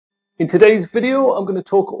In today's video, I'm going to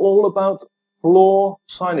talk all about floor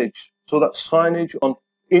signage. So that's signage on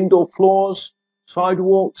indoor floors,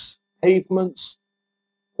 sidewalks, pavements,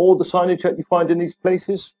 all the signage that you find in these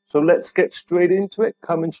places. So let's get straight into it,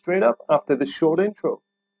 coming straight up after this short intro.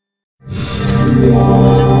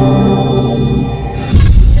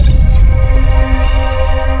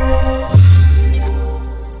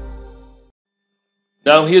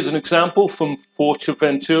 Now here's an example from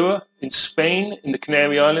Fuerteventura in Spain, in the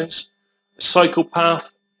Canary Islands. A cycle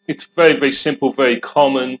path. It's very simple, very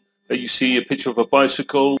common that you see a picture of a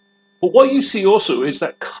bicycle. But what you see also is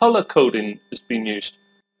that color coding has been used.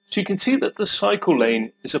 So you can see that the cycle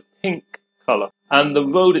lane is a pink color and the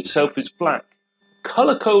road itself is black.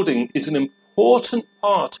 Color coding is an important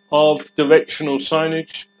part of directional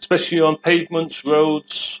signage, especially on pavements,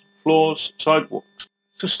 roads, floors, sidewalks.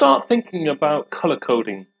 So start thinking about color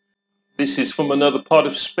coding. This is from another part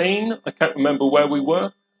of Spain. I can't remember where we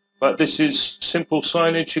were, but this is simple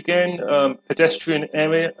signage again, pedestrian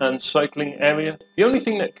area and cycling area. The only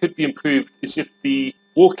thing that could be improved is if the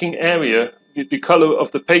walking area, the color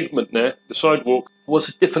of the pavement there, the sidewalk, was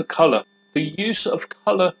a different color. The use of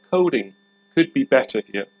color coding could be better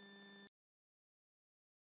here.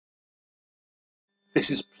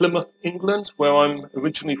 This is Plymouth, England, where I'm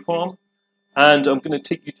originally from. And I'm going to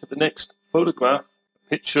take you to the next photograph, a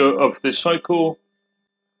picture of the cycle,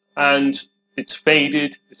 and it's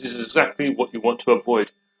faded. This is exactly what you want to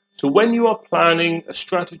avoid. So when you are planning a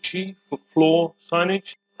strategy for floor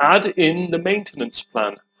signage, add in the maintenance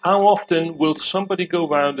plan. How often will somebody go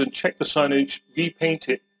around and check the signage, repaint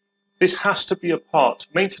it? This has to be a part,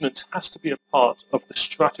 maintenance has to be a part of the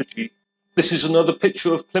strategy. This is another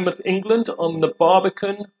picture of Plymouth, England on the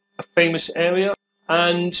Barbican, a famous area.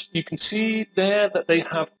 And you can see there that they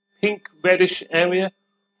have pink reddish area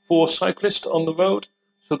for cyclists on the road.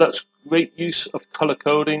 So that's great use of color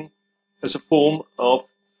coding as a form of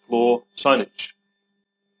floor signage.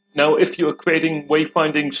 Now, if you are creating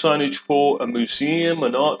wayfinding signage for a museum,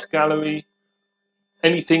 an art gallery,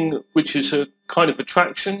 anything which is a kind of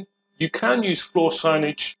attraction, you can use floor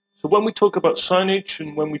signage. So when we talk about signage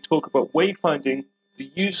and when we talk about wayfinding, the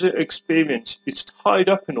user experience is tied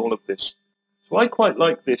up in all of this. So I quite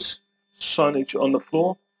like this signage on the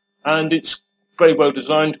floor, and it's very well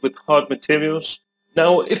designed with hard materials.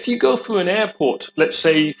 Now, if you go through an airport, let's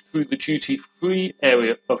say through the duty-free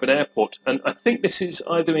area of an airport, and I think this is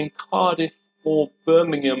either in Cardiff or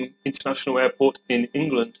Birmingham International Airport in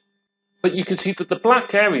England, but you can see that the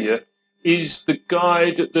black area is the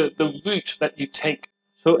guide, the route that you take.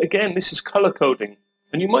 So again, this is color coding,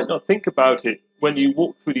 and you might not think about it when you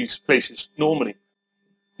walk through these places normally.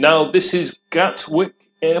 Now, this is Gatwick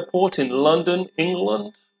Airport in London,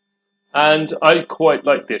 England, and I quite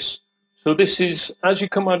like this. So this is, as you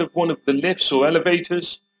come out of one of the lifts or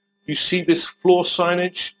elevators, you see this floor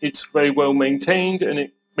signage. It's very well maintained, and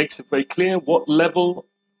it makes it very clear what level,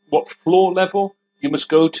 what floor level you must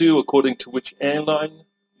go to according to which airline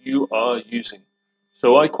you are using.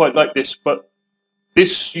 So I quite like this, but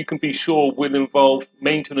this, you can be sure, will involve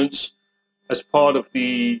maintenance as part of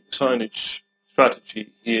the signage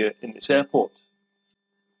strategy here in this airport.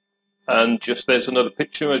 And just there's another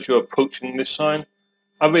picture as you're approaching this sign.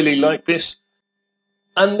 I really like this.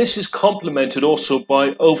 And this is complemented also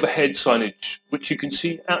by overhead signage, which you can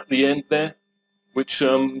see at the end there, which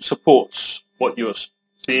supports what you're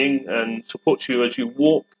seeing and supports you as you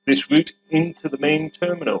walk this route into the main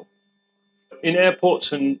terminal. In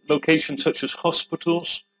airports and locations such as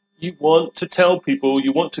hospitals, you want to tell people,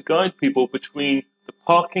 you want to guide people between the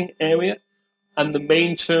parking area and the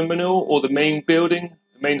main terminal or the main building,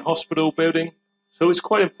 the main hospital building. So it's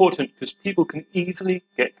quite important because people can easily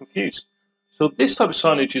get confused. So this type of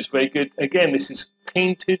signage is very good. Again, this is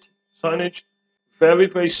painted signage,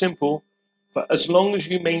 very simple, but as long as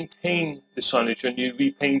you maintain the signage and you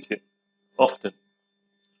repaint it often.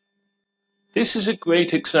 This is a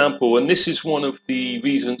great example, and this is one of the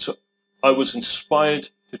reasons I was inspired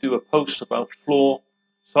to do a post about floor,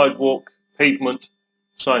 sidewalk, pavement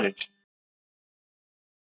signage.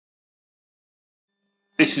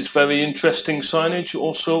 This is very interesting signage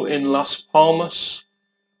also in Las Palmas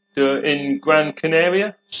in Gran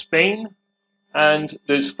Canaria, Spain, and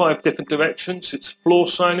there's 5 different directions. It's floor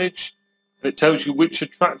signage, and it tells you which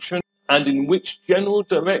attraction and in which general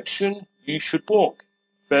direction you should walk.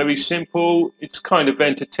 Very simple, it's kind of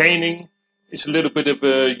entertaining, it's a little bit of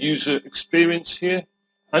a user experience here,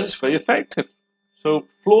 and it's very effective. So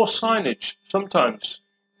floor signage sometimes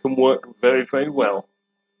can work very well.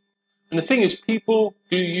 And the thing is, people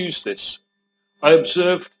do use this. I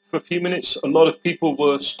observed for a few minutes, a lot of people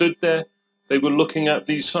were stood there, they were looking at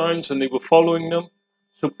these signs and they were following them.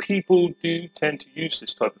 So people do tend to use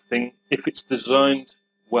this type of thing if it's designed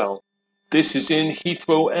well. This is in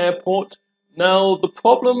Heathrow Airport. Now the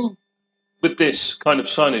problem with this kind of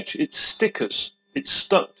signage, it's stickers. It's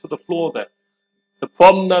stuck to the floor there. The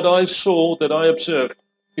problem that I saw, that I observed,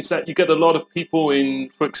 is that you get a lot of people in,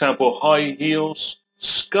 for example, high heels,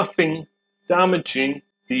 scuffing, damaging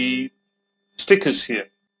the stickers here.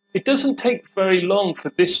 It doesn't take very long for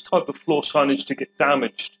this type of floor signage to get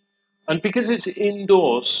damaged. And because it's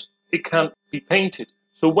indoors, it can't be painted.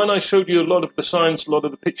 So when I showed you a lot of the signs, a lot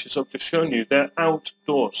of the pictures I've just shown you, they're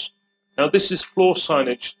outdoors. Now this is floor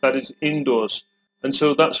signage that is indoors. And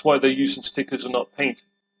so that's why they're using stickers and not paint.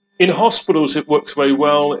 In hospitals, it works very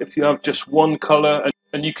well if you have just one color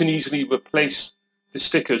and you can easily replace the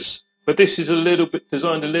stickers. But this is a little bit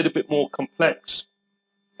designed a little bit more complex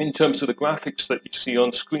in terms of the graphics that you see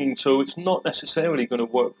on screen. So it's not necessarily going to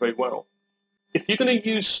work very well. If you're going to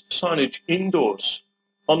use signage indoors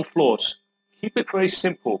on floors, keep it very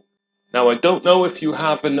simple. Now, I don't know if you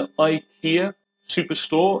have an IKEA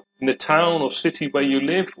superstore in the town or city where you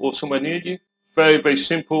live or somewhere near you. Very, very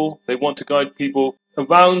simple. They want to guide people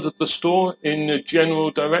around the store in a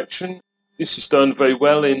general direction. This is done very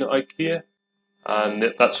well in IKEA,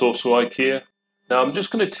 and that's also IKEA. Now, I'm just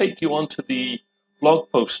going to take you onto the blog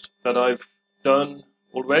post that I've done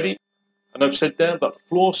already, and I've said there that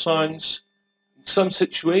floor signs in some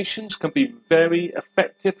situations can be very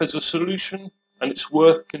effective as a solution, and it's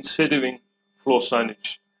worth considering floor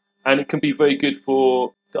signage. And it can be very good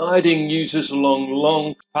for guiding users along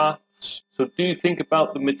long paths. So do think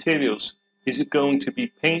about the materials. Is it going to be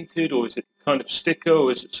painted, or is it kind of sticker,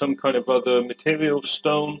 or is it some kind of other material,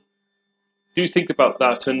 stone? Do think about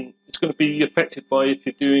that, and it's going to be affected by if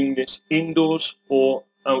you're doing this indoors or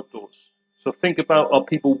outdoors. So think about, are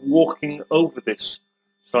people walking over this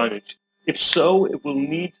signage? If so, it will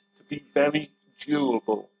need to be very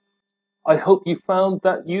durable. I hope you found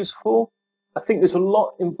that useful. I think there's a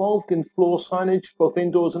lot involved in floor signage, both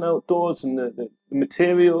indoors and outdoors, and the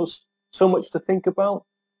materials, so much to think about.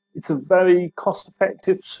 It's a very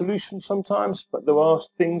cost-effective solution sometimes, but there are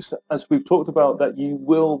things, as we've talked about, that you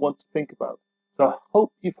will want to think about. So I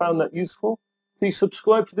hope you found that useful. Please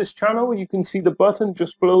subscribe to this channel. You can see the button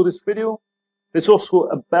just below this video. There's also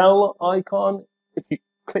a bell icon. If you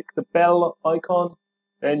click the bell icon,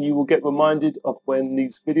 then you will get reminded of when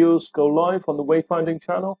these videos go live on the Wayfinding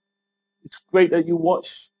channel. It's great that you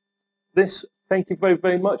watch this. Thank you very,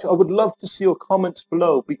 very much. I would love to see your comments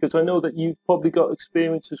below, because I know that you've probably got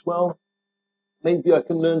experience as well. Maybe I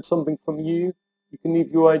can learn something from you. You can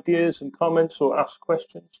leave your ideas and comments or ask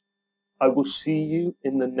questions. I will see you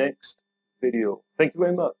in the next video. Thank you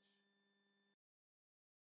very much.